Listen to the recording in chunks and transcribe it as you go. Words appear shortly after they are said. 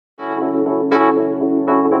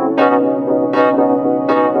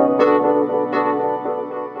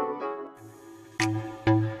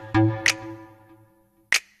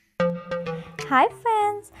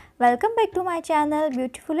Welcome back to my channel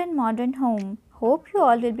Beautiful and Modern Home. Hope you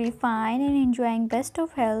all will be fine and enjoying best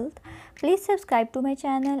of health. Please subscribe to my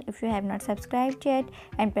channel if you have not subscribed yet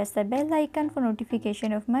and press the bell icon for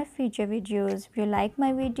notification of my future videos. If you like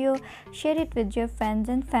my video, share it with your friends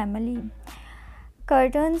and family.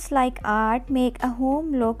 Curtains, like art, make a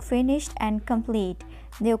home look finished and complete.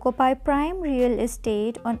 They occupy prime real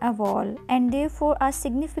estate on a wall and therefore are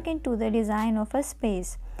significant to the design of a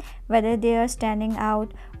space. Whether they are standing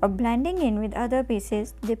out or blending in with other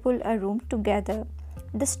pieces, they pull a room together.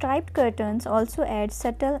 The striped curtains also add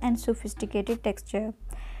subtle and sophisticated texture.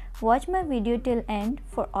 Watch my video till end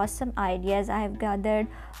for awesome ideas. I have gathered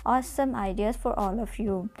awesome ideas for all of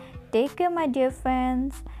you. Take care, my dear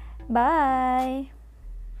friends. Bye.